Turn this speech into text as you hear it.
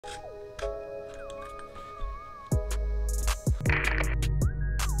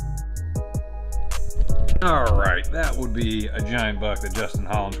Alright, that would be a giant buck that Justin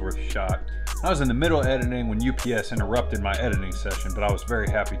Hollinsworth shot. I was in the middle of editing when UPS interrupted my editing session, but I was very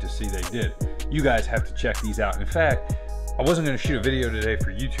happy to see they did. You guys have to check these out. In fact, I wasn't going to shoot a video today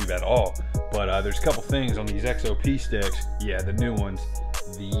for YouTube at all, but there's a couple things on these XOP sticks. Yeah, the new ones.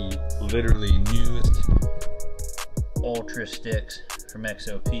 The literally newest Ultra sticks from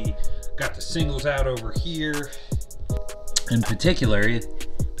XOP. Got the singles out over here. And particularly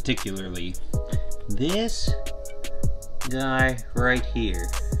this guy right here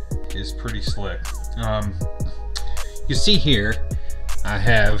is pretty slick. You see here, I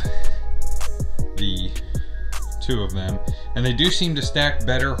have the two of them, and they do seem to stack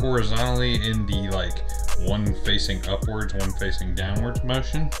better horizontally in the like one facing upwards, one facing downwards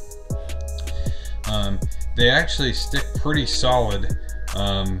motion. They actually stick pretty solid,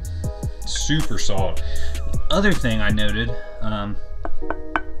 super solid. The other thing I noted,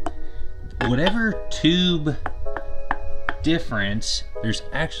 whatever tube difference, there's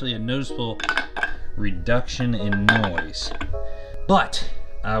actually a noticeable reduction in noise. But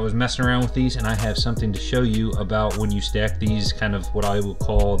I was messing around with these and I have something to show you about when you stack these kind of what I would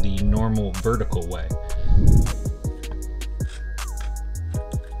call the normal vertical way.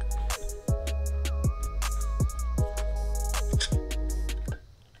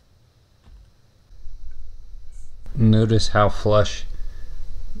 Notice how flush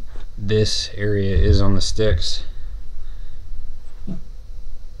this area is on the sticks.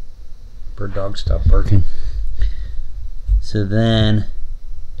 Bird dog, stop barking. So then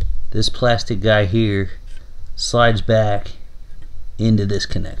this plastic guy here slides back into this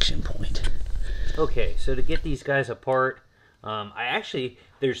connection point. Okay, so to get these guys apart,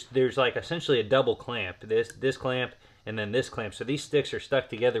 there's like essentially a double clamp. This clamp and then this clamp. So these sticks are stuck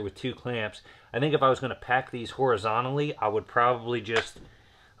together with two clamps. I think if I was going to pack these horizontally, I would probably just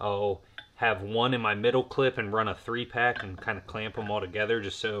have one in my middle clip and run a 3-pack and kind of clamp them all together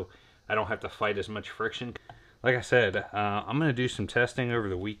just so I don't have to fight as much friction. Like I said, I'm going to do some testing over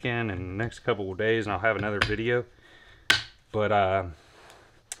the weekend and the next couple of days, and I'll have another video. But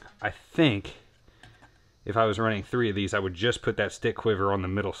I think if I was running 3 of these, I would just put that stick quiver on the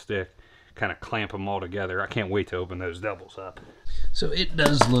middle stick, kind of clamp them all together. I can't wait to open those doubles up. So it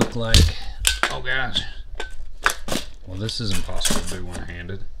does look like, oh gosh, well, this is impossible to do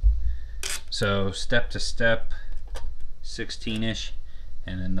one-handed. So step to step, 16-ish,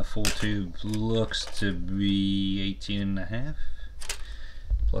 and then the full tube looks to be 18.5,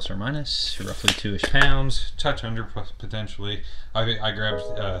 plus or minus, roughly 2-ish pounds, touch under potentially. I grabbed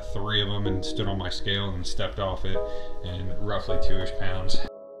 3 of them and stood on my scale and stepped off it, and roughly 2-ish pounds.